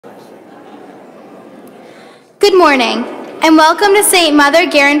Good morning, and welcome to St. Mother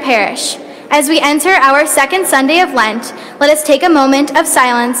Guerin Parish. As we enter our second Sunday of Lent, let us take a moment of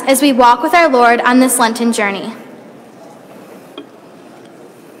silence as we walk with our Lord on this Lenten journey.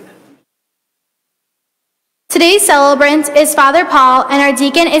 Today's celebrant is Father Paul, and our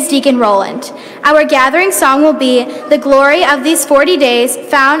deacon is Deacon Roland. Our gathering song will be "The Glory of These 40 Days,"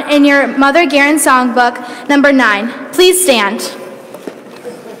 found in your Mother Guerin Songbook, number 9. Please stand.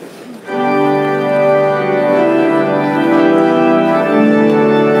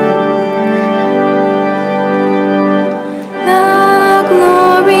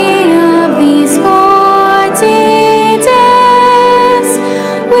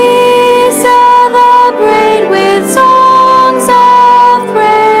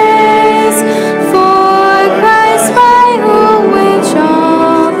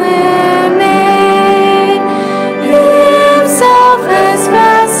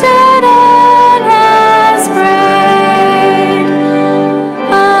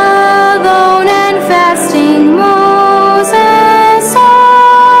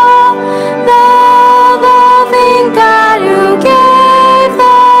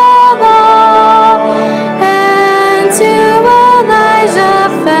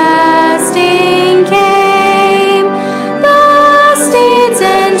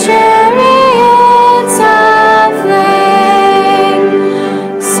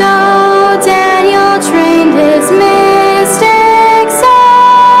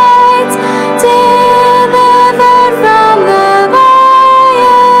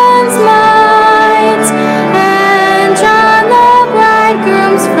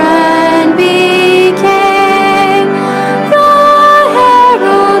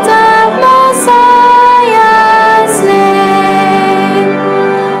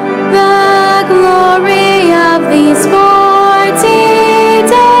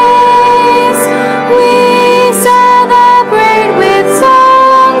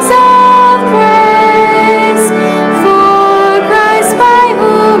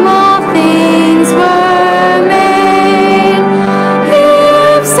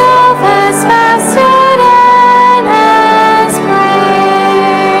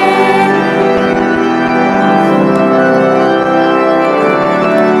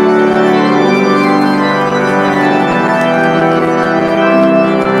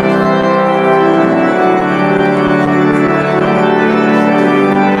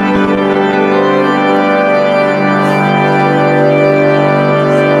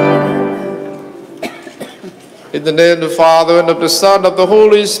 In the name of the Father, and of the Son, and of the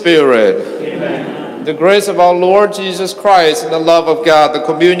Holy Spirit. Amen. The grace of our Lord Jesus Christ, and the love of God, the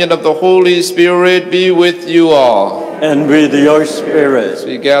communion of the Holy Spirit be with you all. And with your spirit. As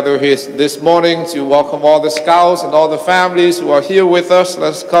we gather here this morning to welcome all the scouts and all the families who are here with us,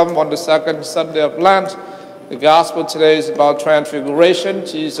 let's come on the second Sunday of Lent. The gospel today is about transfiguration.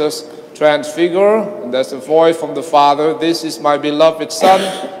 Jesus transfigured, and there's a voice from the Father, "This is my beloved Son,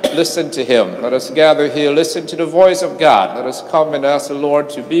 listen to him." Let us gather here, listen to the voice of God. Let us come and ask the Lord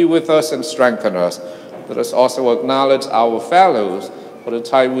to be with us and strengthen us. Let us also acknowledge our fellows for the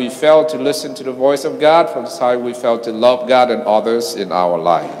time we failed to listen to the voice of God, for the time we failed to love God and others in our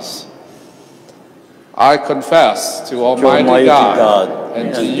lives. I confess to Almighty God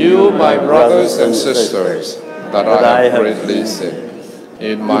and to you, my brothers and sisters, that I have greatly sinned.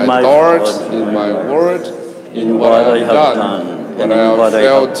 In my thought, in my word, in what I have done, and in what I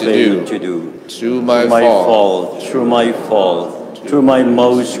have failed to do, through my fault, through my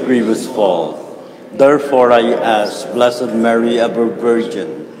most grievous fault. Therefore I ask Blessed Mary, ever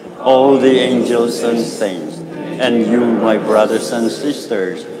Virgin, all the angels and saints, and you, my brothers and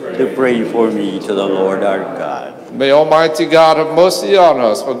sisters, to pray for me to the Lord our God. May Almighty God have mercy on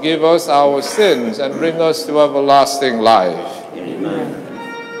us, forgive us our sins, and bring us to everlasting life. Amen.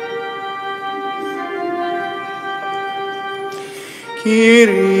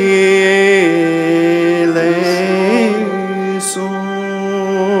 Kyrie eleison,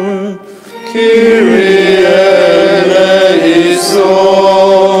 Kyrie eleison,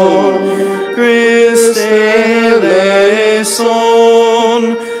 Christe eleison,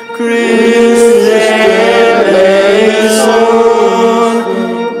 Christe eleison,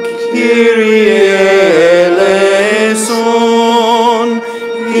 Kyrie eleison,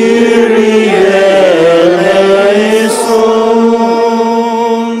 Kyrie eleison.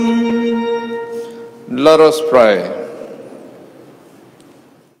 Let us pray.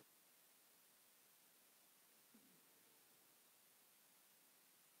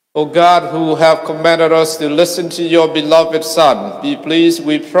 O God, who have commanded us to listen to your beloved Son, be pleased,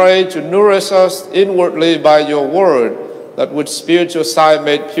 we pray, to nourish us inwardly by your word, that with spiritual sight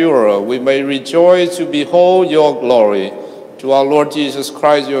made purer, we may rejoice to behold your glory. To our Lord Jesus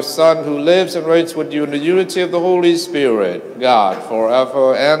Christ, your Son, who lives and reigns with you in the unity of the Holy Spirit, God,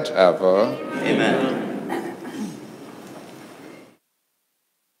 forever and ever. Amen.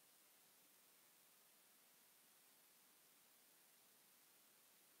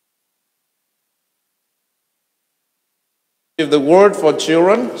 Give the word for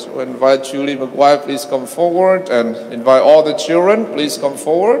children. So I invite Julie McGuire, please come forward, and invite all the children, please come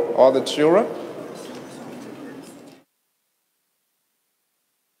forward, all the children.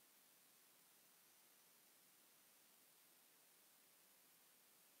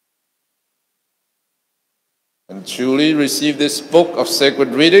 And Julie, receive this book of sacred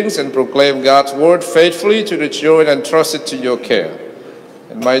readings and proclaim God's word faithfully to the children and trust it to your care.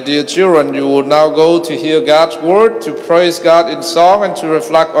 And my dear children, you will now go to hear God's word, to praise God in song, and to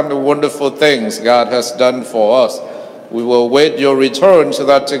reflect on the wonderful things God has done for us. We will await your return so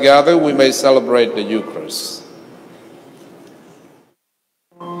that together we may celebrate the Eucharist.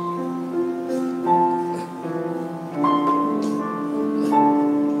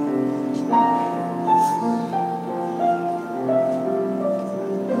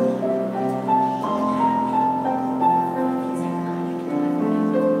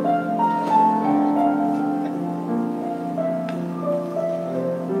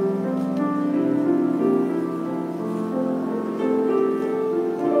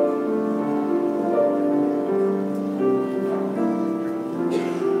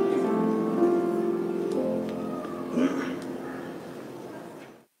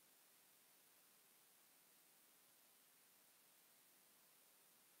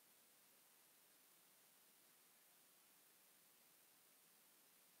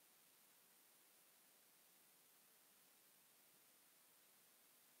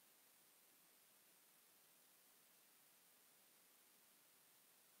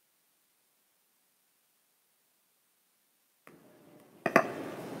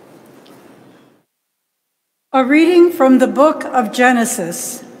 A reading from the book of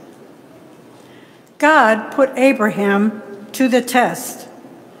Genesis. God put Abraham to the test.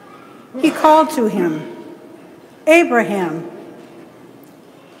 He called to him, "Abraham."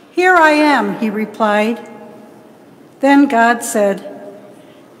 "Here I am," he replied. Then God said,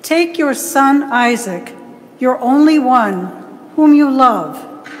 "Take your son Isaac, your only one, whom you love,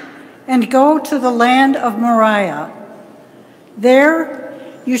 and go to the land of Moriah. There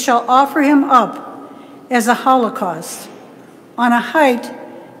you shall offer him up as a holocaust on a height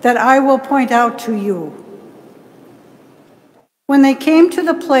that I will point out to you." When they came to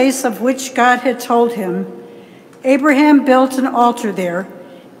the place of which God had told him, Abraham built an altar there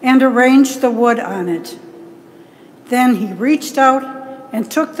and arranged the wood on it. Then he reached out and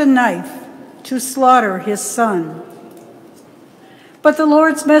took the knife to slaughter his son. But the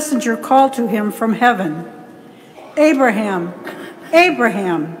Lord's messenger called to him from heaven, "Abraham,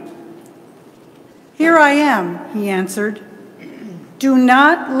 Abraham." "Here I am," he answered. "Do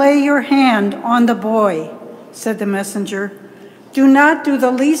not lay your hand on the boy," said the messenger. "Do not do the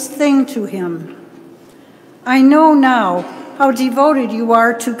least thing to him. I know now how devoted you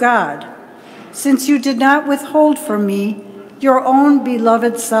are to God, since you did not withhold from me your own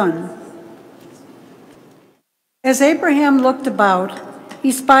beloved son." As Abraham looked about,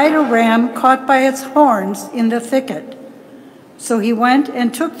 he spied a ram caught by its horns in the thicket. So he went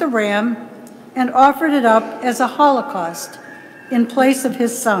and took the ram and offered it up as a holocaust in place of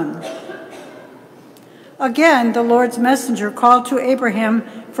his son. Again, the Lord's messenger called to Abraham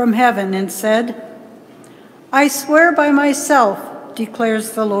from heaven and said, "I swear by myself,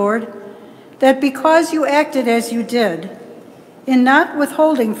 declares the Lord, that because you acted as you did, in not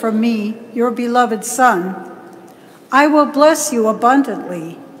withholding from me your beloved son, I will bless you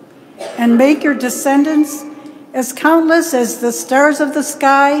abundantly and make your descendants as countless as the stars of the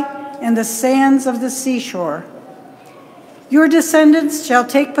sky and the sands of the seashore. Your descendants shall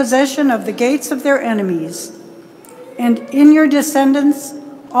take possession of the gates of their enemies, and in your descendants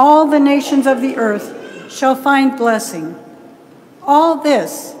all the nations of the earth shall find blessing. All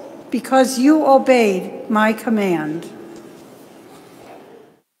this because you obeyed my command."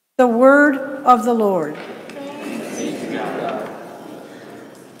 The word of the Lord.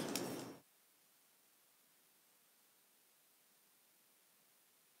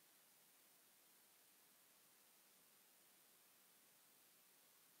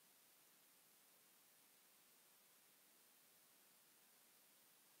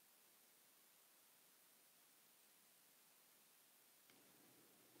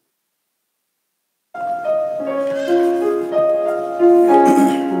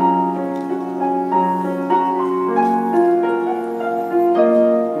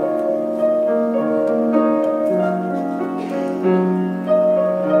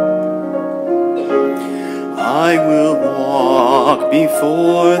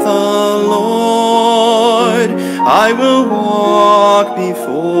 before the Lord. I will walk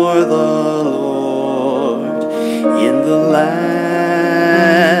before the Lord in the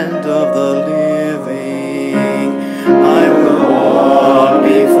land of the living. I will walk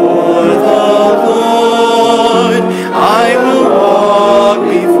before the Lord. I will walk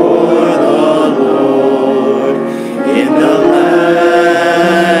before the Lord in the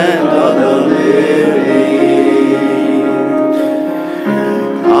land of the living.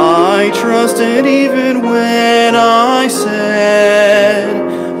 I trusted even when I said,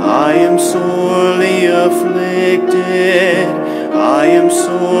 I am sorely afflicted. I am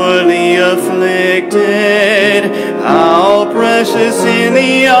sorely afflicted. How precious in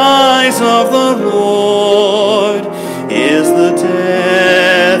the eyes of the Lord is the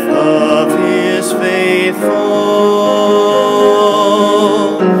death of his faithful.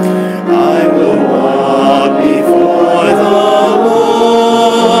 I will walk before the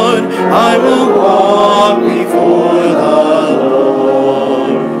Lord. I will walk before the Lord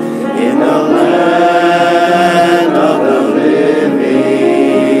in the land of the living.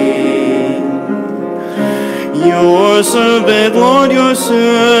 Your servant, Lord, your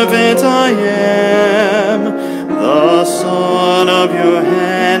servant I am, the son of your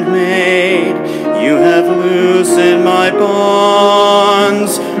handmaid. You have loosened my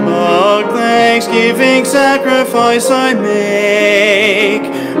bonds. A thanksgiving sacrifice I make.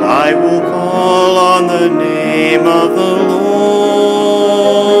 I will call on the name of the Lord.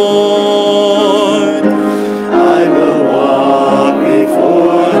 I will walk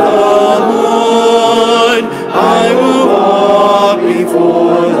before the Lord. I will walk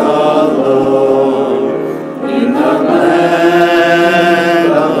before the Lord in the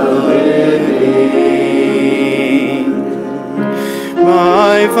land of the living.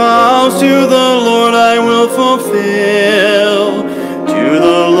 My vows to the Lord I will fulfill. To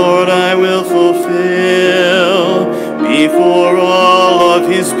the Lord I will fulfill before all of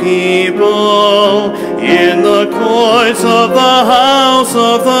his people in the courts of the house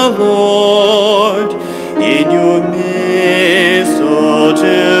of the Lord, in your midst, O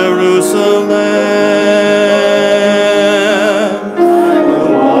Jerusalem. I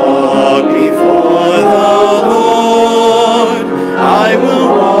will walk before the Lord. I will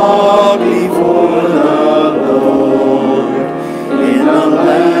walk before the Lord in the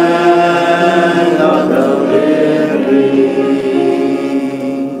land of the living.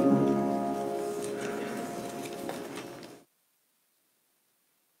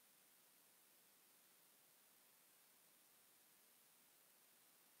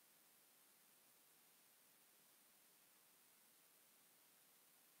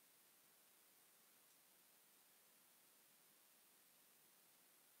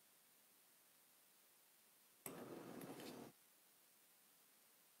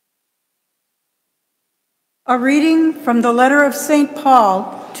 A reading from the letter of St.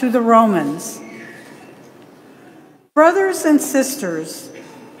 Paul to the Romans. Brothers and sisters,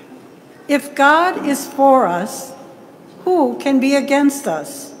 if God is for us, who can be against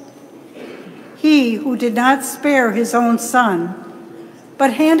us? He who did not spare his own son,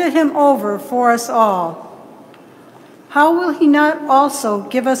 but handed him over for us all, how will he not also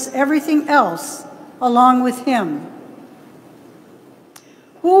give us everything else along with him?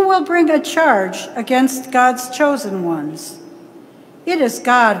 Who will bring a charge against God's chosen ones? It is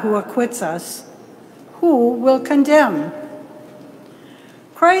God who acquits us. Who will condemn?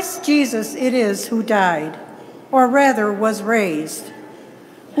 Christ Jesus it is who died, or rather was raised,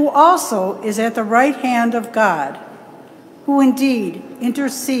 who also is at the right hand of God, who indeed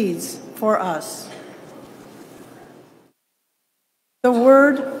intercedes for us. The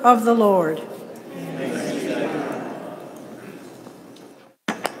word of the Lord.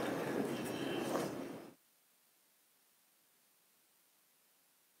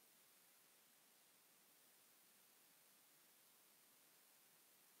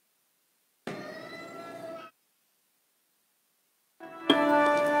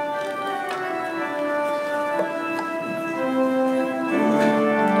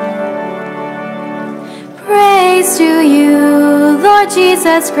 Praise to you, Lord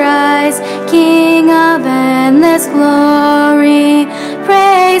Jesus Christ, King of endless glory.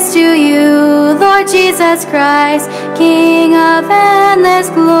 Praise to you, Lord Jesus Christ, King of endless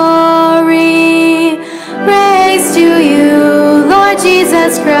glory. Praise to you, Lord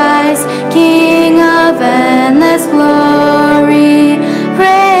Jesus Christ, King of endless glory.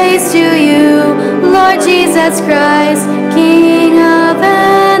 Praise to you, Lord Jesus Christ, King of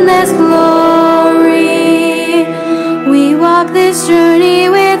endless glory. We walk this journey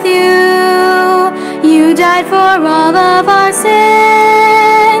with you. You died for all of our sins.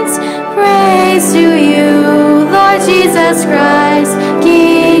 Jesus Christ,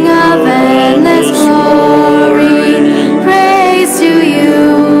 King of endless glory. Praise to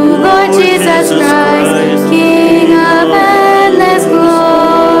you, Lord Jesus Christ, King of endless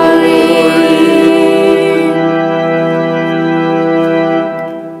glory.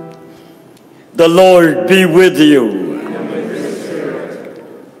 The Lord be with you.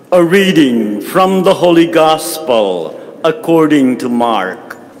 A reading from the Holy Gospel according to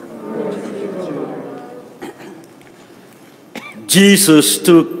Mark. Jesus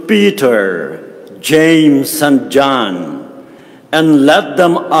took Peter, James, and John and led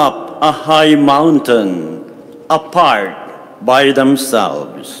them up a high mountain apart by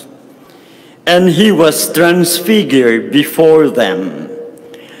themselves. And he was transfigured before them,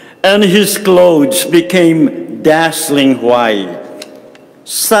 and his clothes became dazzling white,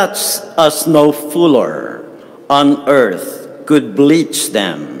 such as no fuller on earth could bleach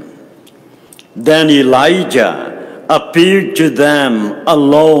them. Then Elijah appeared to them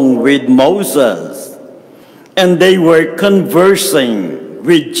along with Moses, and they were conversing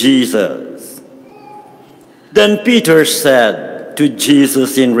with Jesus. Then Peter said to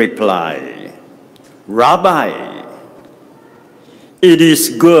Jesus in reply, "Rabbi, it is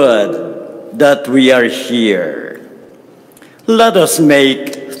good that we are here. Let us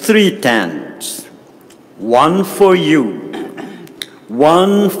make 3 tents, one for you,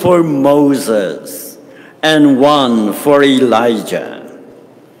 one for Moses, and one for Elijah."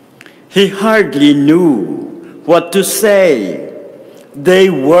 He hardly knew what to say. They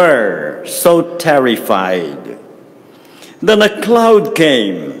were so terrified. Then a cloud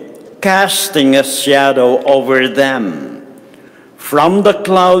came, casting a shadow over them. From the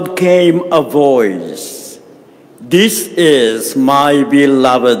cloud came a voice, "This is my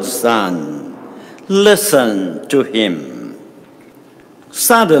beloved Son. Listen to him."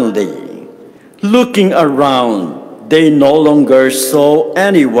 Suddenly, looking around, they no longer saw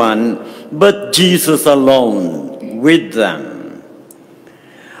anyone but Jesus alone with them.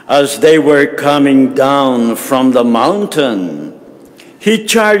 As they were coming down from the mountain, he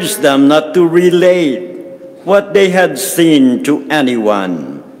charged them not to relate what they had seen to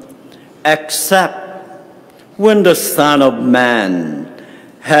anyone, except when the Son of Man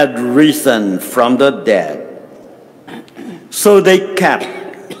had risen from the dead. So they kept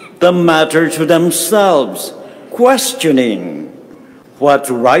the matter to themselves, questioning what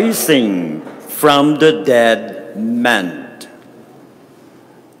rising from the dead meant.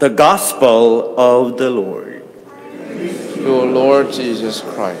 The Gospel of the Lord. O Lord Jesus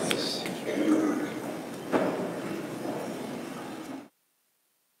Christ.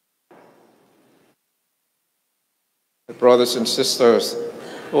 Brothers and sisters,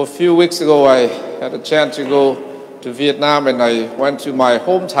 a few weeks ago I had a chance to go to Vietnam, and I went to my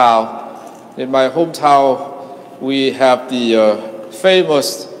hometown. In my hometown we have the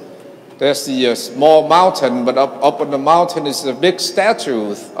famous, there's the small mountain, but up on the mountain is a big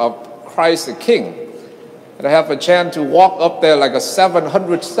statue of Christ the King. And I have a chance to walk up there like a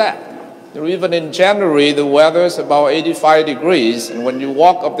 700 step. You know, even in January the weather is about 85 degrees, and when you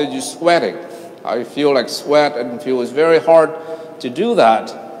walk up there you're sweating. I feel like sweat and feel it's very hard to do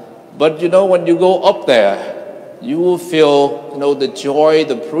that. But you know, when you go up there, you will feel, you know, the joy,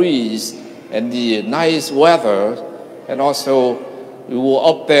 the breeze, and the nice weather. And also, you will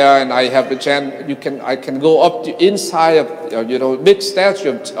up there, and I have the chance. I can go up to inside of, you know, big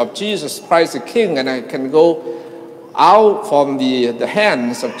statue of Jesus Christ the King, and I can go out from the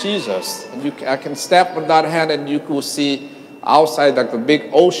hands of Jesus. And I can step on that hand, and you will see outside like the big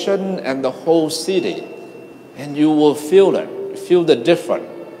ocean and the whole city, and you will feel it. You feel the difference.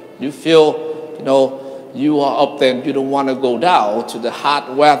 You feel, you know, you are up there and you don't want to go down to the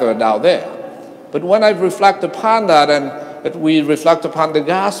hot weather down there. But when I reflect upon that, and that we reflect upon the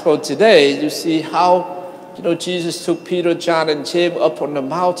gospel today, you see how, you know, Jesus took Peter, John, and James up on the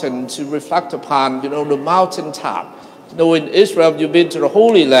mountain to reflect upon, you know, the mountaintop. You know, in Israel, you've been to the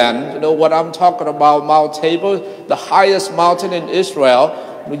Holy Land. You know what I'm talking about, Mount Tabor, the highest mountain in Israel.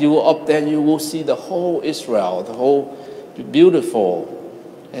 When you go up there, you will see the whole Israel, the whole beautiful.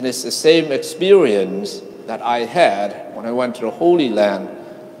 And it's the same experience that I had when I went to the Holy Land.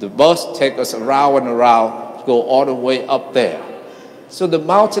 The bus takes us around and around to go all the way up there. So the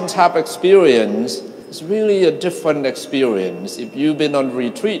mountaintop experience is really a different experience. If you've been on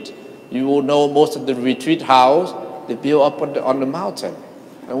retreat, you will know most of the retreat house they build up on the mountain.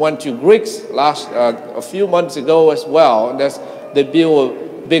 I went to Greece a few months ago as well, and they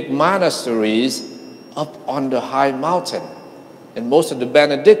build big monasteries up on the high mountain. And most of the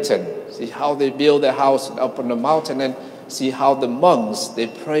Benedictine, see how they build their house up on the mountain, and see how the monks, they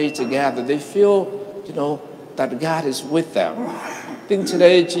pray together. They feel, you know, that God is with them. I think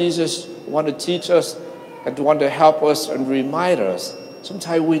today Jesus wants to teach us and want to help us and remind us.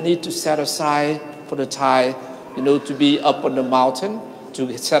 Sometimes we need to set aside for the time, to be up on the mountain,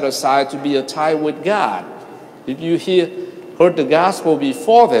 to set aside to be a time with God. If you heard the gospel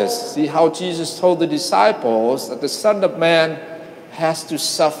before this, see how Jesus told the disciples that the Son of Man has to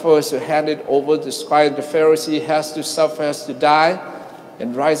suffer, to hand it over to the scribe, the Pharisee, has to suffer, has to die,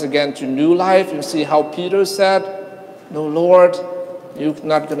 and rise again to new life. You see how Peter said, "No, Lord, you're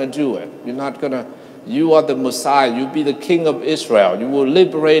not going to do it. You are the Messiah. You be the King of Israel. You will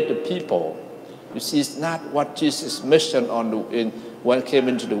liberate the people." You see, it's not what Jesus' mission when he came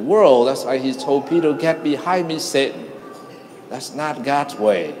into the world. That's why he told Peter, "Get behind me, Satan." That's not God's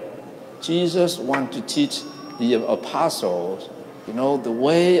way. Jesus wants to teach the apostles, the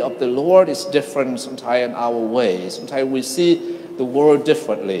way of the Lord is different sometimes in our way. Sometimes we see the world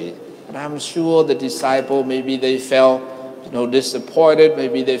differently. And I'm sure the disciples, maybe they felt, disappointed.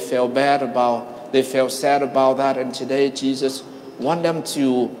 Maybe they felt sad about that. And today Jesus wants them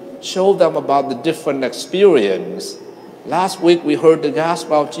to show them about the different experience. Last week we heard the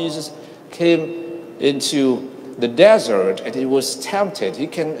gospel. Jesus came into the desert and he was tempted.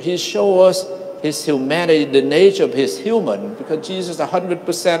 He showed us his humanity, the nature of his human, because Jesus is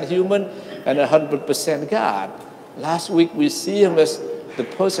 100% human and 100% God. Last week we see him as the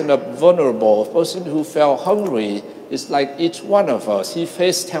person of vulnerable, a person who felt hungry. Is like each one of us. He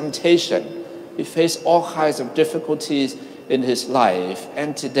faced temptation. He faced all kinds of difficulties in his life.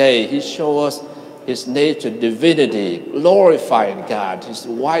 And today he showed us his nature, divinity, glorifying God, his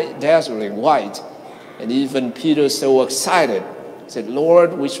white, dazzling white. And even Peter, so excited, said,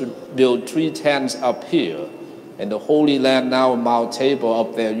 "Lord, we should build 3 tents up here. And the Holy Land now, Mount Tabor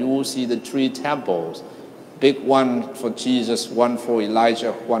up there, you will see the 3 temples. Big one for Jesus, one for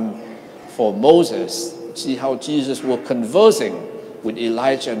Elijah, one for Moses." See how Jesus was conversing with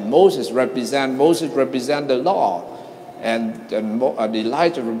Elijah and Moses represent the law, and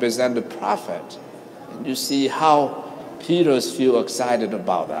Elijah represent the prophet. And you see how Peter feel excited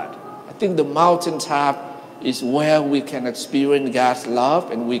about that. I think the mountaintop is where we can experience God's love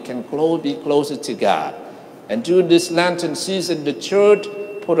and we can be closer to God. And during this Lenten season, the church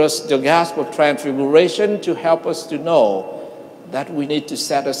put us the gospel of transfiguration to help us to know that we need to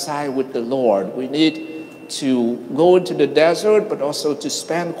set aside with the Lord. We need to go into the desert, but also to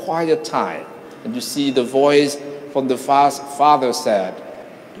spend quiet time. And you see the voice from the Father said,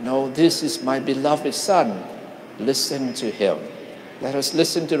 "This is my beloved Son. Listen to him." Let us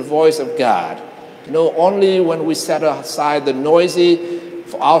listen to the voice of God. Only when we set aside the noisy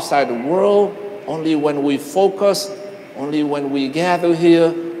outside the world, only when we focus, only when we gather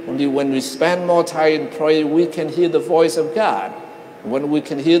here, only when we spend more time in prayer, we can hear the voice of God. When we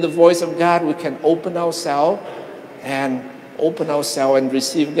can hear the voice of God, we can open ourselves and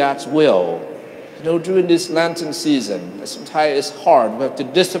receive God's will. During this Lenten season, sometimes it's hard. We have to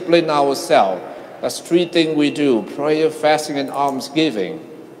discipline ourselves. That's 3 things we do: prayer, fasting, and almsgiving.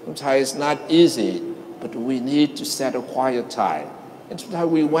 Sometimes it's not easy, but we need to set a quiet time. And sometimes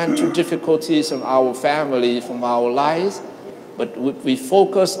we went through difficulties from our family, from our lives. But if we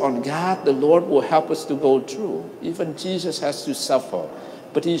focus on God, the Lord will help us to go through. Even Jesus has to suffer.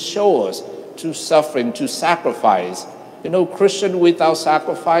 But he shows us through suffering, to sacrifice. Christian without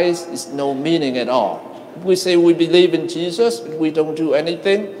sacrifice is no meaning at all. If we say we believe in Jesus, but we don't do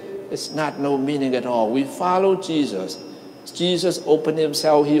anything, it's not no meaning at all. We follow Jesus. Jesus opened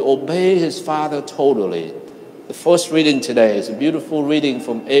himself. He obeyed his Father totally. The first reading today is a beautiful reading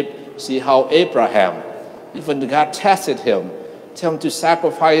from see how Abraham, even God tested him, tell him to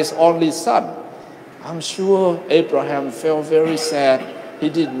sacrifice his only son. I'm sure Abraham felt very sad. He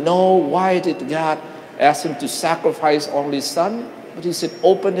didn't know why did God ask him to sacrifice his only son, but he said,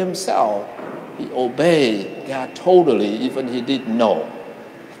 open himself. He obeyed God totally, even he didn't know.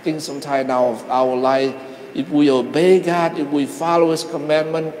 I think sometimes in our life, if we obey God, if we follow his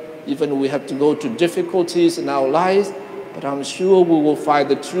commandment, even we have to go to difficulties in our lives, but I'm sure we will find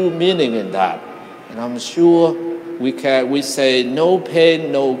the true meaning in that. And I'm sure we say no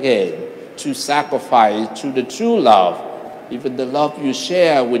pain, no gain, to sacrifice, to the true love, even the love you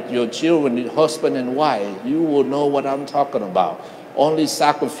share with your children, your husband and wife. You will know what I'm talking about. Only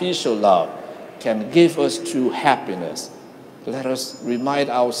sacrificial love can give us true happiness. Let us remind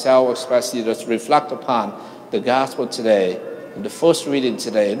ourselves, especially let's reflect upon the gospel today, and the first reading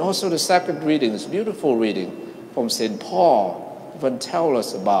today, and also the second reading, this beautiful reading from St. Paul, even tell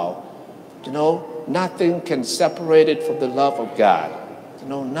us about, nothing can separate it from the love of God.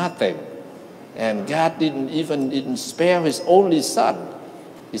 Nothing. And God didn't spare his only son.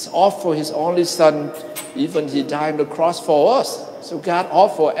 He's offered his only son, even he died on the cross for us. So God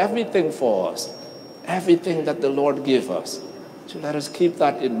offered everything for us, everything that the Lord gave us. So let us keep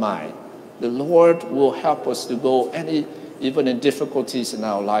that in mind. The Lord will help us to go even in difficulties in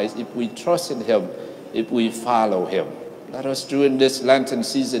our lives, if we trust in him, if we follow him. Let us, during this Lenten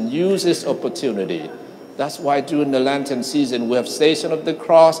season, use this opportunity. That's why during the Lenten season, we have Station of the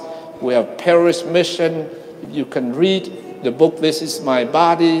Cross, we have Parish Mission. If you can read the book, This Is My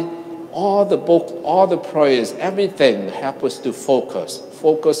Body, all the book, all the prayers, everything help us to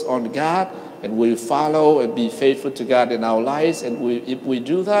focus on God, and we follow and be faithful to God in our lives. And if we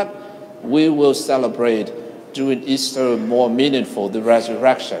do that, we will celebrate during Easter more meaningful, the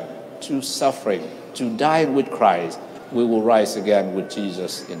resurrection, to suffering, to dying with Christ. We will rise again with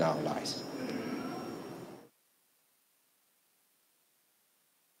Jesus in our lives.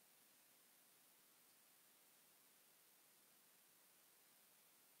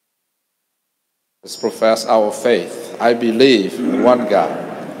 Let's profess our faith. I believe in one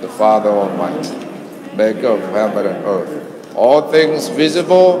God, the Father Almighty, maker of heaven and earth, all things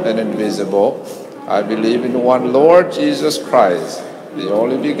visible and invisible. I believe in one Lord Jesus Christ, the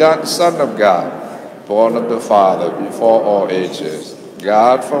only begotten Son of God, born of the Father before all ages,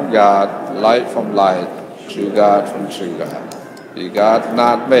 God from God, light from light, true God from true God, begotten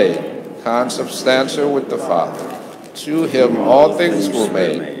not made, consubstantial with the Father. To him all things were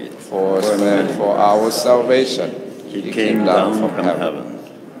made, for us men, for our salvation. He came down from heaven.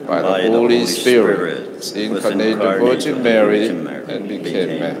 By the Holy Spirit, incarnate the Virgin Mary, and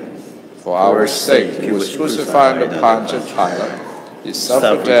became man. For our sake he was crucified under Pontius Pilate. He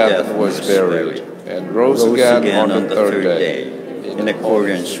suffered death and was buried, and rose again on the third day, in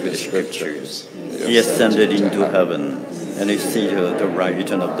accordance with the Scriptures. He ascended into heaven, and is seated at the right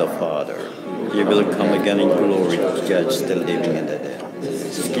hand of the Father. He will come again in glory to judge the living and the dead.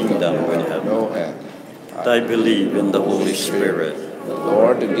 His kingdom will have no end. I believe in the Holy Spirit, the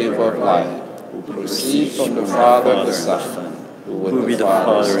Lord, the giver of life, who proceeds from the Father and the Son, who with the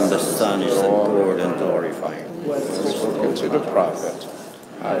Father and the Son is adored and glorified. Spoken to the prophet,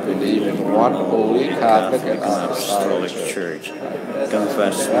 I believe in one holy Catholic and Apostolic Church.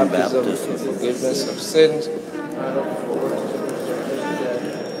 confess and baptism, forgiveness of sins.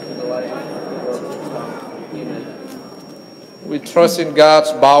 We trust in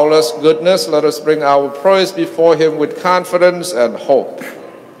God's boundless goodness. Let us bring our prayers before him with confidence and hope.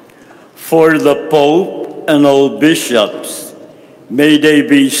 For the Pope and all bishops, may they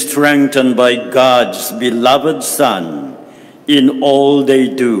be strengthened by God's beloved Son in all they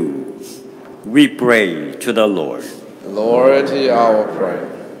do. We pray to the Lord. Lord, hear our prayer.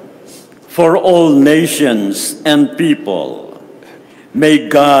 For all nations and people, may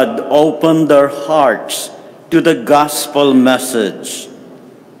God open their hearts to the gospel message.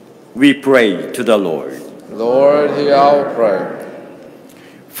 We pray to the Lord. Lord, hear our prayer.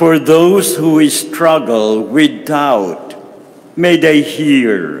 For those who struggle with doubt, may they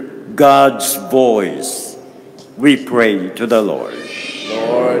hear God's voice. We pray to the Lord.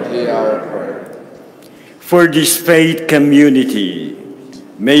 Lord, hear our prayer. For this faith community,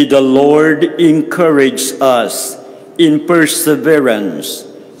 may the Lord encourage us in perseverance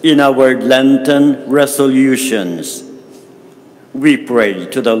in our Lenten resolutions. We pray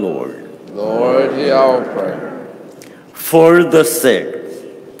to the Lord. Lord, hear our prayer. For the sick,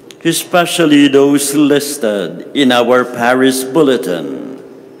 especially those listed in our parish bulletin,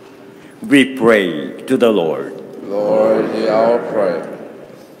 we pray to the Lord. Lord, hear our prayer.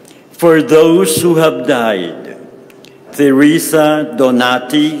 For those who have died, Teresa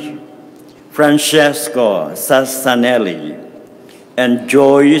Donati, Francesco Sassanelli, and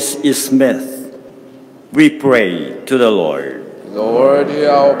Joyce Smith, we pray to the Lord. Lord,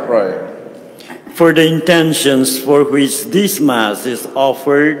 hear our prayer. For the intentions for which this Mass is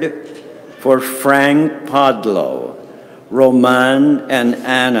offered, for Frank Padlo, Roman and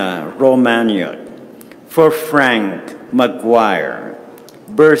Anna Romaniuk, for Frank McGuire,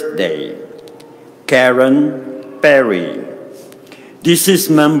 birthday, Karen Perry. This is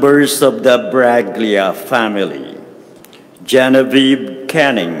members of the Braglia family. Genevieve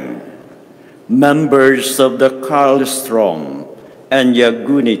Canning, members of the Karlstrom and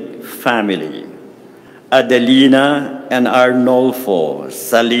Yagunik family. Adelina and Arnolfo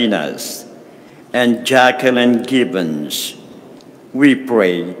Salinas, and Jacqueline Gibbons, we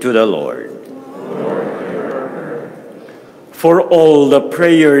pray to the Lord. For all the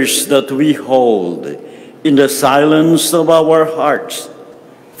prayers that we hold in the silence of our hearts,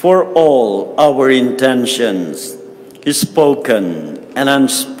 for all our intentions, spoken and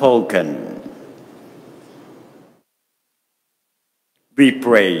unspoken. We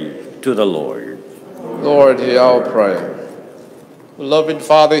pray to the Lord. Lord, hear our prayer. Loving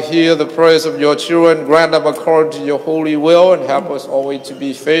Father, hear the prayers of your children, grant them according to your holy will, and help us always to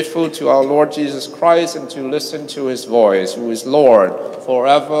be faithful to our Lord Jesus Christ and to listen to his voice, who is Lord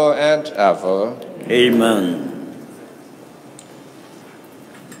forever and ever. Amen.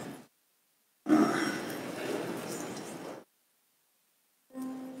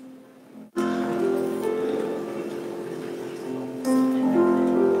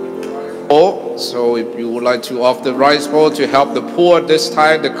 So if you would like to offer the rice bowl to help the poor this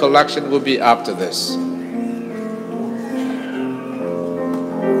time, the collection will be after this.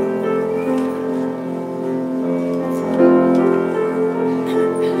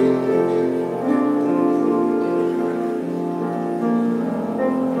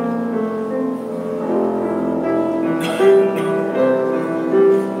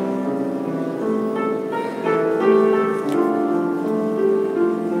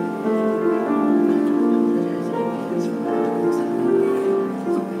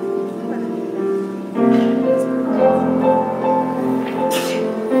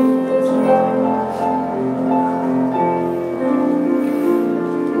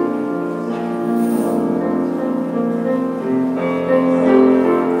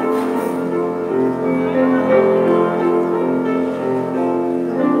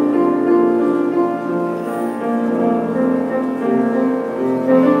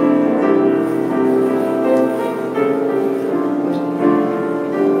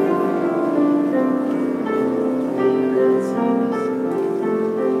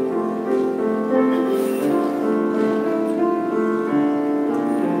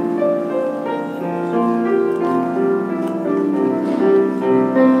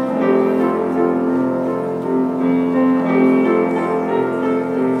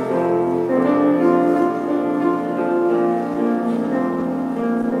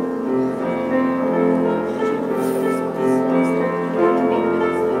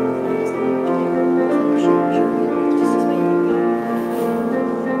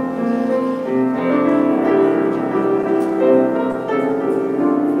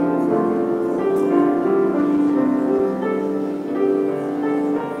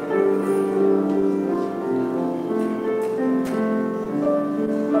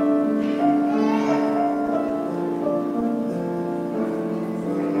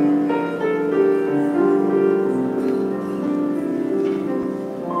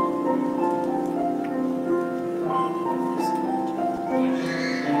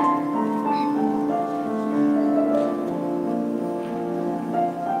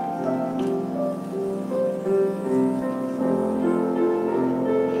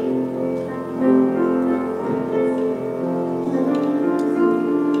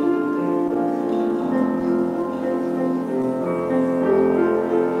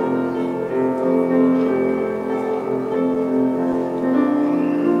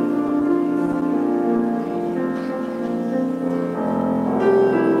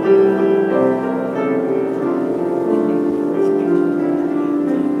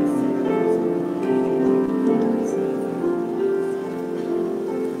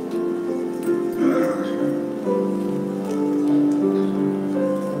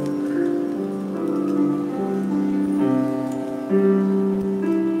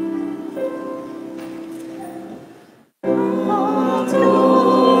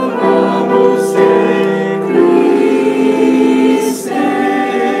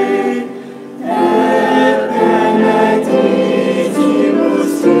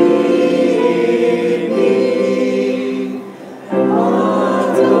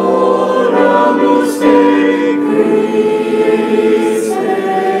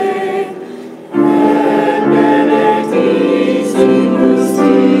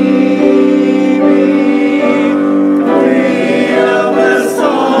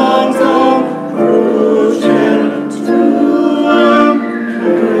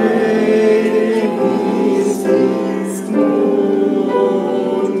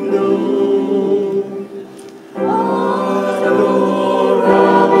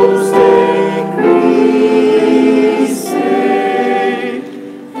 Stay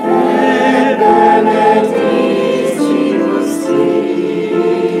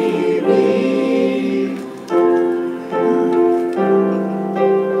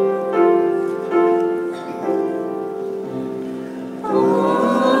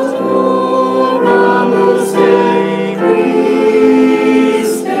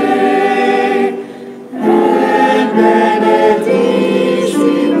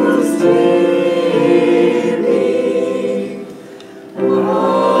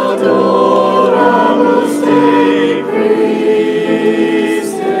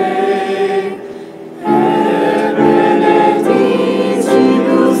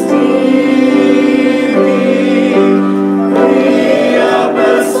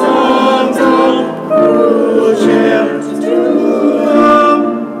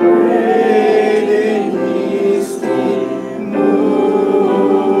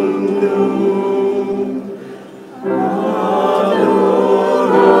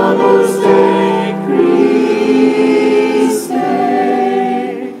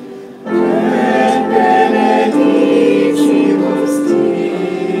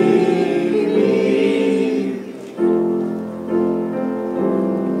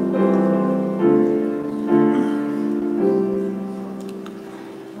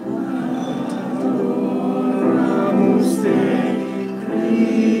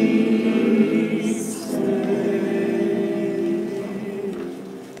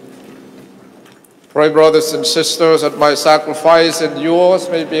Pray, brothers and sisters, that my sacrifice and yours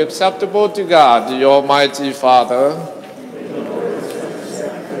may be acceptable to God, the Almighty Father.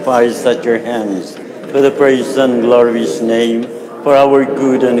 Sacrifice at your hands for the praise and glory of his name, for our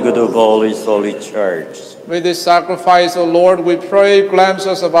good and good of all his holy church. With this sacrifice, O Lord, we pray, cleanse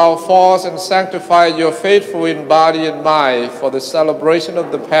us of our faults and sanctify your faithful in body and mind for the celebration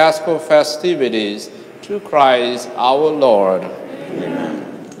of the Paschal festivities through Christ our Lord. Amen.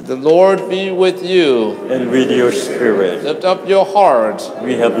 The Lord be with you. And with your spirit. Lift up your hearts.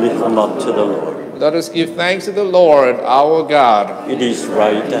 We have lifted them up to the Lord. Let us give thanks to the Lord our God. It is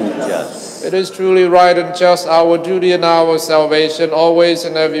right and just. It is truly right and just, our duty and our salvation, always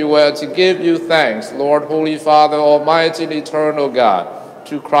and everywhere, to give you thanks, Lord, Holy Father, Almighty and eternal God,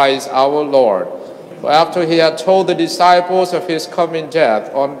 through Christ our Lord. For after he had told the disciples of his coming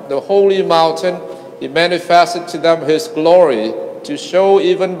death on the holy mountain, he manifested to them his glory, to show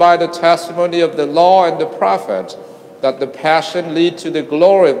even by the testimony of the law and the prophets that the passion leads to the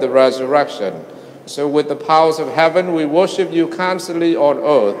glory of the resurrection. So with the powers of heaven, we worship you constantly on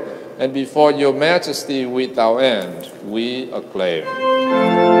earth, and before your majesty without end, we acclaim.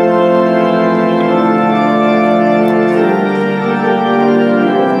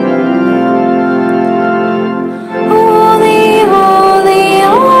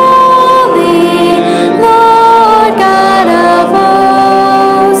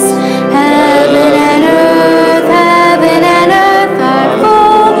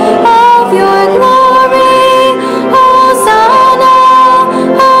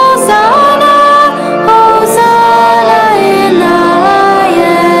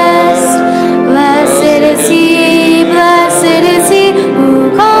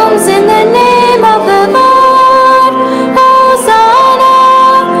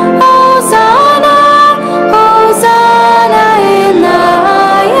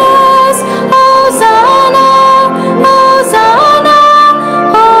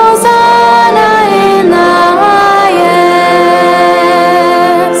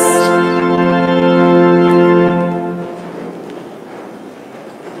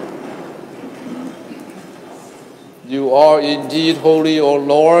 Holy, O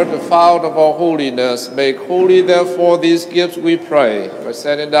Lord, the fount of our holiness, make holy therefore these gifts, we pray, by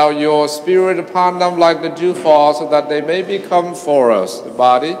sending down your Spirit upon them like the dewfall, so that they may become for us the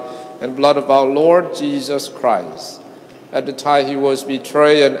body and blood of our Lord Jesus Christ. At the time he was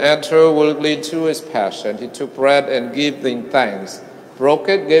betrayed and entered willingly into his passion, he took bread and giving thanks, broke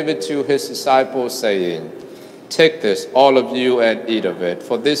it, gave it to his disciples, saying, "Take this, all of you, and eat of it,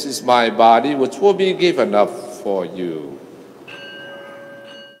 for this is my body, which will be given up for you."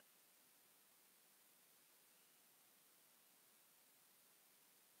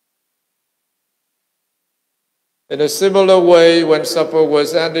 In a similar way, when supper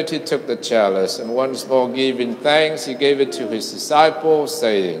was ended, he took the chalice, and once more giving thanks, he gave it to his disciples,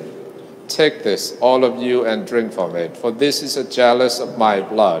 saying, "Take this, all of you, and drink from it, for this is a chalice of my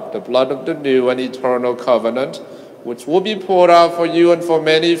blood, the blood of the new and eternal covenant, which will be poured out for you and for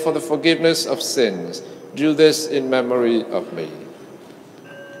many for the forgiveness of sins. Do this in memory of me."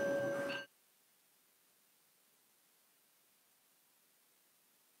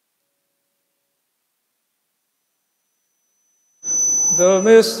 The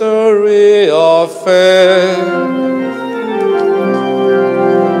mystery of faith.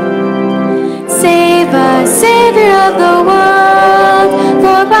 Save us, Savior of the world,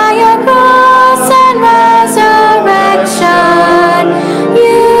 for by your cross and resurrection,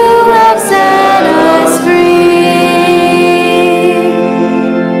 you have set us free.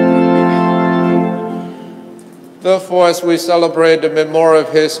 Therefore, as we celebrate the memorial of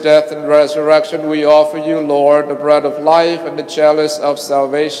his death and resurrection, we offer you, Lord, the bread of life and the chalice of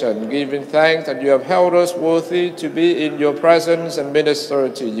salvation, giving thanks that you have held us worthy to be in your presence and minister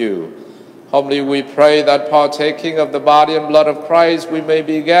to you. Humbly we pray that partaking of the body and blood of Christ, we may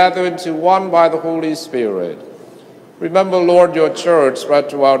be gathered into one by the Holy Spirit. Remember, Lord, your church spread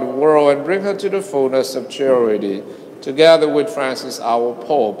throughout the world, and bring her to the fullness of charity, together with Francis our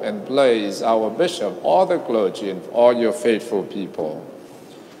Pope and Blaise our Bishop, all the clergy, and all your faithful people.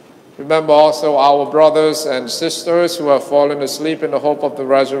 Remember also our brothers and sisters who have fallen asleep in the hope of the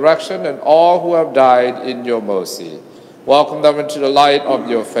resurrection, and all who have died in your mercy. Welcome them into the light of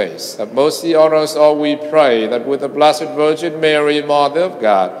your face. Have mercy on us all, we pray, that with the Blessed Virgin Mary, Mother of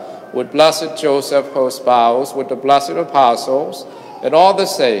God, with Blessed Joseph, her spouse, with the blessed apostles, and all the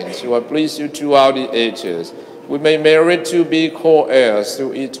saints who have pleased you throughout the ages, we may merit to be co-heirs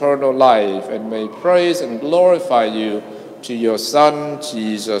to eternal life, and may praise and glorify you to your Son,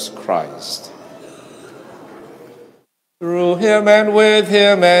 Jesus Christ. Through him and with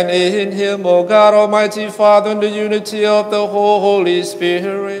him and in him, O God, Almighty Father, in the unity of the whole Holy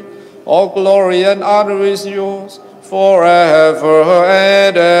Spirit, all glory and honor is yours forever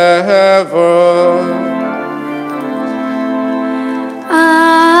and ever.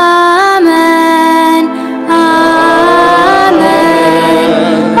 Amen. Amen.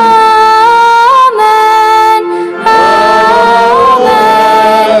 Amen. Amen.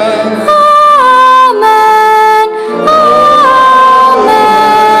 Amen. Amen.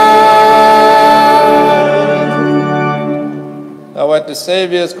 Now at the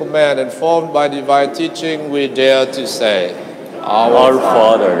Savior's command, informed by divine teaching, we dare to say, Our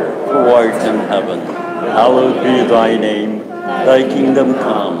Father, who art in heaven, hallowed be thy name. Thy kingdom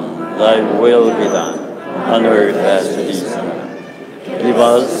come, thy will be done, on earth as it is in heaven. Give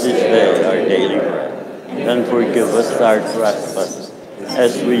us this day our daily bread, and forgive us our trespasses,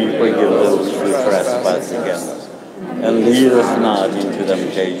 as we forgive those who trespass against us. And lead us not into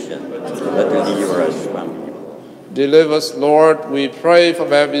temptation, but deliver us from evil. Deliver us, Lord, we pray,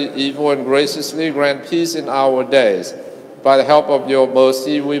 from every evil, and graciously grant peace in our days. By the help of your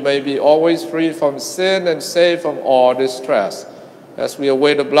mercy, we may be always free from sin and safe from all distress, as we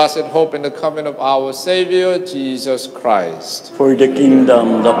await the blessed hope in the coming of our Savior, Jesus Christ. For the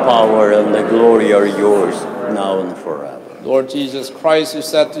kingdom, the power, and the glory are yours, now and forever. Lord Jesus Christ, you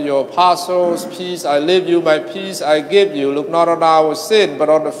said to your apostles, peace I leave you, my peace I give you. Look not on our sin, but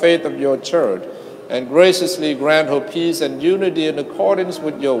on the faith of your church, and graciously grant her peace and unity in accordance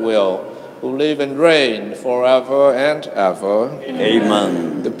with your will, who live and reign forever and ever.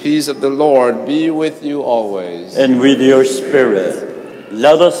 Amen. The peace of the Lord be with you always. And with your spirit,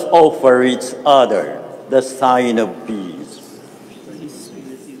 let us offer each other the sign of peace.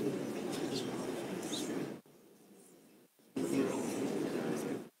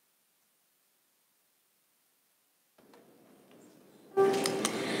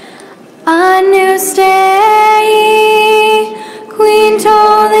 Agnus Dei, Queen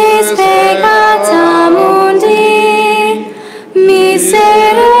tollis peccata mundi,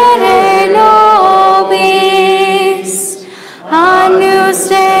 miserere nobis. Agnus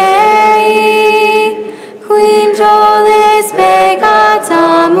Dei, Queen tollis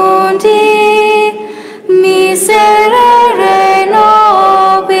peccata mundi, miserere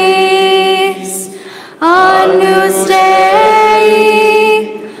nobis. Agnus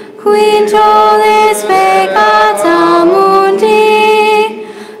Dei, Queen tollis peccata mundi,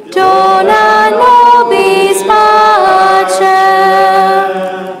 dona nobis pacem.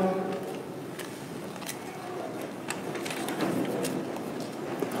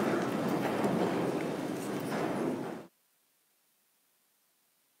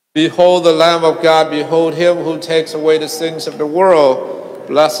 Behold the Lamb of God, behold him who takes away the sins of the world.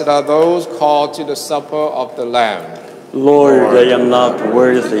 Blessed are those called to the supper of the Lamb. Lord, I am not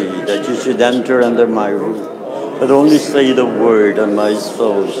worthy that you should enter under my roof, but only say the word, and my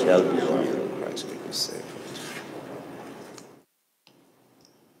soul shall be healed. Christ keep us safe.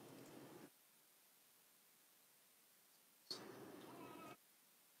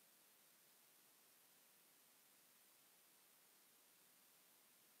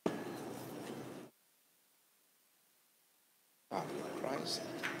 Christ.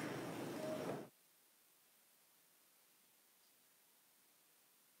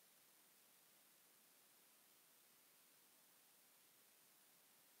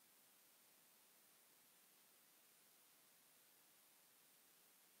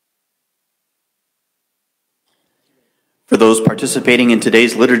 For those participating in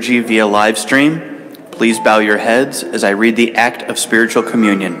today's liturgy via live stream, please bow your heads as I read the act of spiritual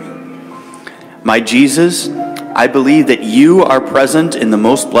communion. My Jesus, I believe that you are present in the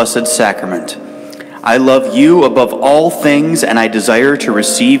most blessed sacrament. I love you above all things, and I desire to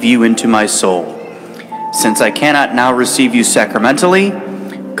receive you into my soul. Since I cannot now receive you sacramentally,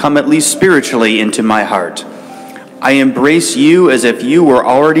 come at least spiritually into my heart. I embrace you as if you were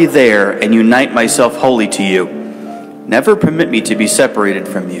already there and unite myself wholly to you. Never permit me to be separated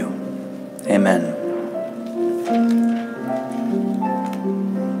from you. Amen.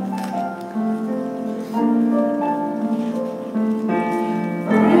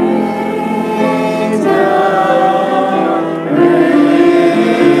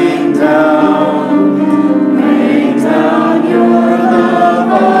 Rain down,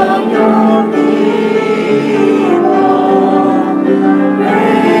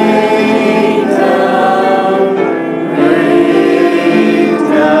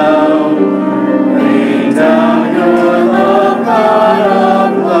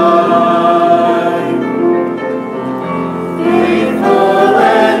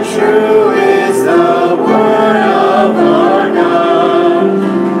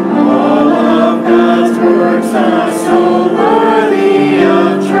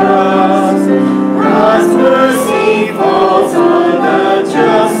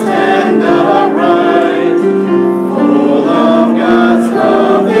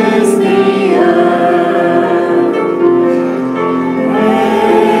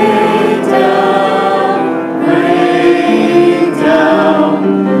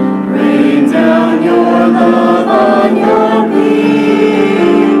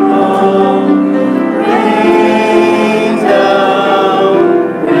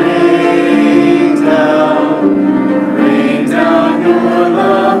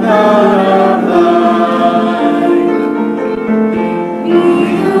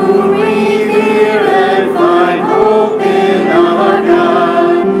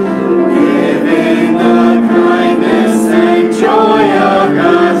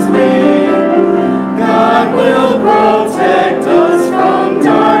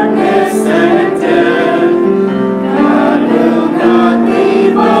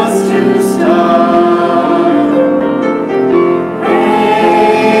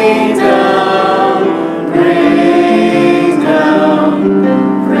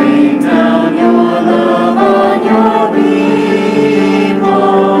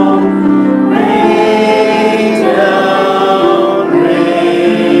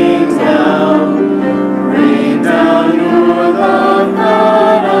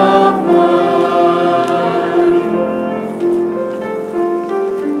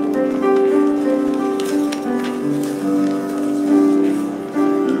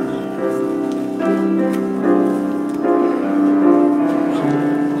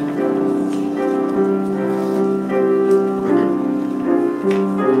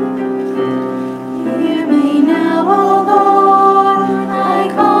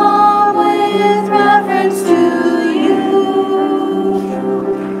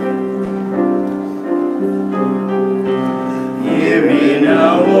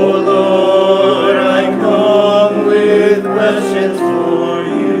 for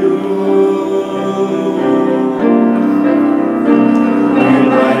you. When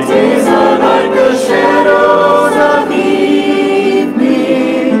my days are like the shadows of evening,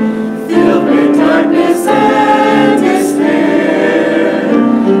 filled with darkness and despair,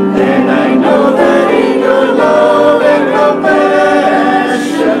 then I know that in your love and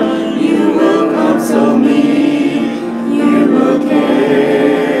compassion you will console me, you will care.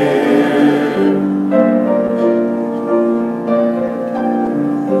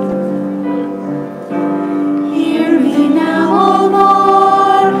 Hear me now, O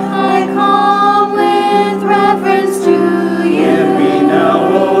Lord, I come with reverence to you. Hear me now,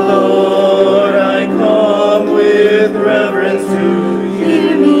 O Lord, I come with reverence to you.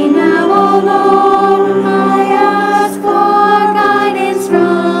 Hear me now, O Lord, I ask for guidance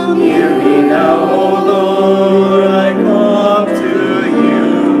from you. Hear me now, O Lord, I come to you.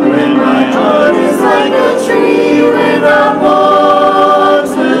 When my heart is like a tree without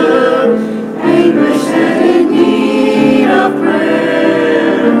water, anguish and in need of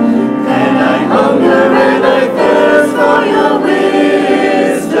prayer, then I hunger and I thirst for your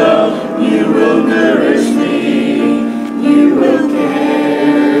wisdom. You will nourish me, you will care.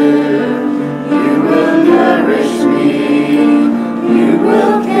 You will nourish me, you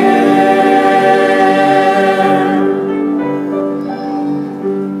will care.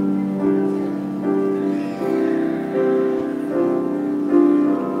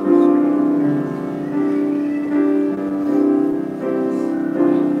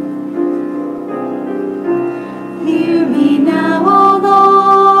 Hear me now, O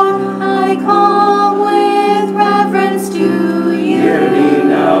Lord, I come with reverence to you. Hear me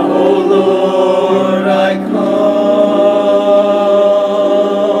now, O Lord, I come.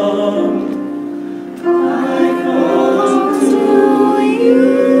 I come to you.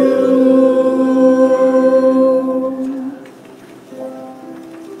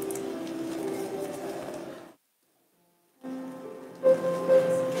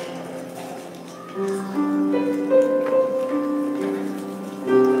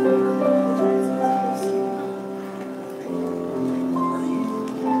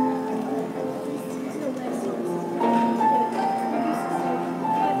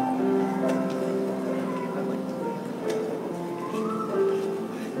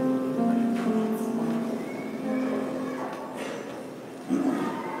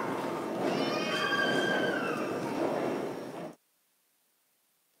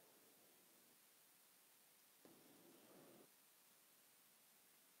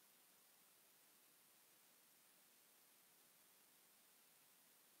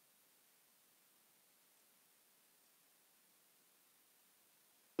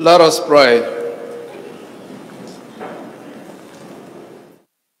 Let us pray.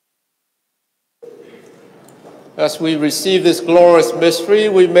 As we receive this glorious mystery,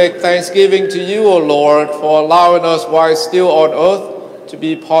 we make thanksgiving to you, O Lord, for allowing us while still on earth to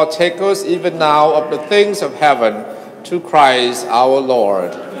be partakers even now of the things of heaven, through Christ our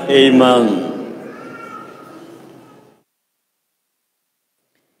Lord. Amen.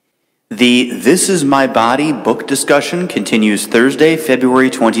 The This Is My Body book discussion continues Thursday, February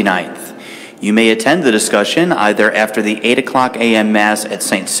 29th. You may attend the discussion either after the 8 o'clock a.m. Mass at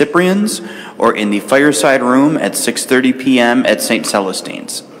St. Cyprian's or in the fireside room at 6:30 p.m. at St.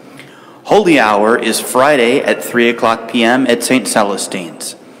 Celestine's. Holy Hour is Friday at 3 o'clock p.m. at St.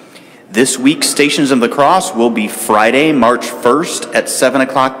 Celestine's. This week's Stations of the Cross will be Friday, March 1st at 7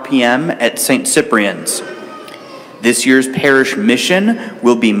 o'clock p.m. at St. Cyprian's. This year's parish mission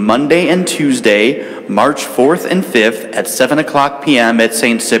will be Monday and Tuesday, March 4th and 5th at 7 o'clock p.m. at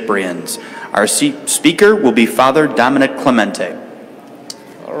St. Cyprian's. Our speaker will be Father Dominic Clemente.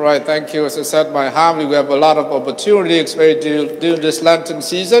 All right, thank you. As I said, my family, we have a lot of opportunities during this Lenten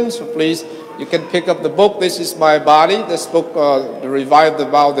season, so please, you can pick up the book, This Is My Body. This book revived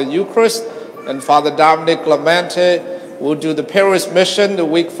about the Eucharist, and Father Dominic Clemente will do the parish mission the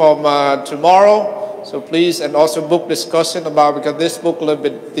week from tomorrow. So please, and also book discussion about, because this book a little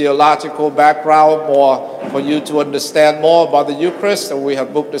bit theological background, more for you to understand more about the Eucharist. So we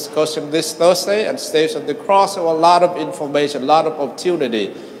have book discussion this Thursday and Stations of the Cross. So a lot of information, a lot of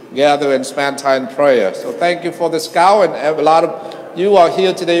opportunity, gather and spend time in prayer. So thank you for the scout, and a lot of you are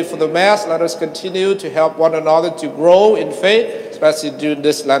here today for the Mass. Let us continue to help one another to grow in faith, especially during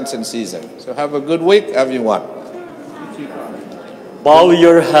this Lenten season. So have a good week, everyone. Bow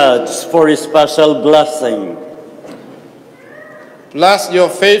your heads for a special blessing. Bless your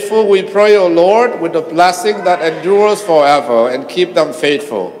faithful, we pray, O Lord, with a blessing that endures forever, and keep them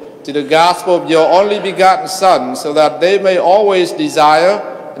faithful to the gospel of your only begotten Son, so that they may always desire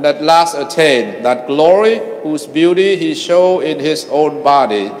and at last attain that glory whose beauty he showed in his own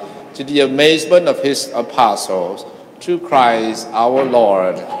body, to the amazement of his apostles, through Christ our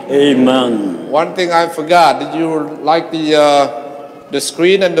Lord. Amen. One thing I forgot, did you like the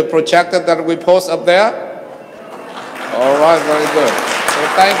screen and the projector that we post up there? All right, very good. So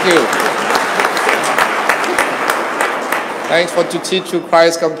thank you. Thanks for to Teach Through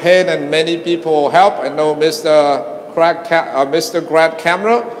Christ campaign, and many people help. I know Mr. Grant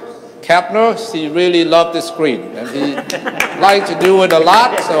Kapner, he really loved the screen, and he liked to do it a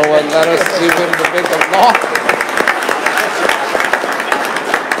lot, so let us give him the big applause.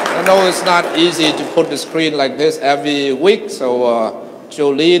 I know it's not easy to put the screen like this every week, so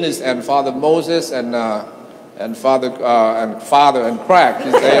Jolene and Father Moses and Father and Craig,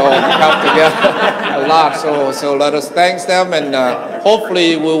 they all help together a lot, so let us thank them, and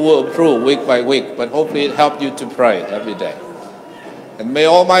hopefully we will improve week by week, but hopefully it helped you to pray every day. And may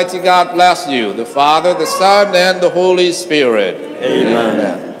Almighty God bless you, the Father, the Son, and the Holy Spirit.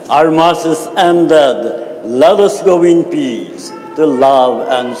 Amen. Our Mass is ended. Let us go in peace to love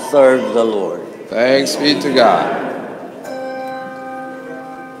and serve the Lord. Thanks be to God.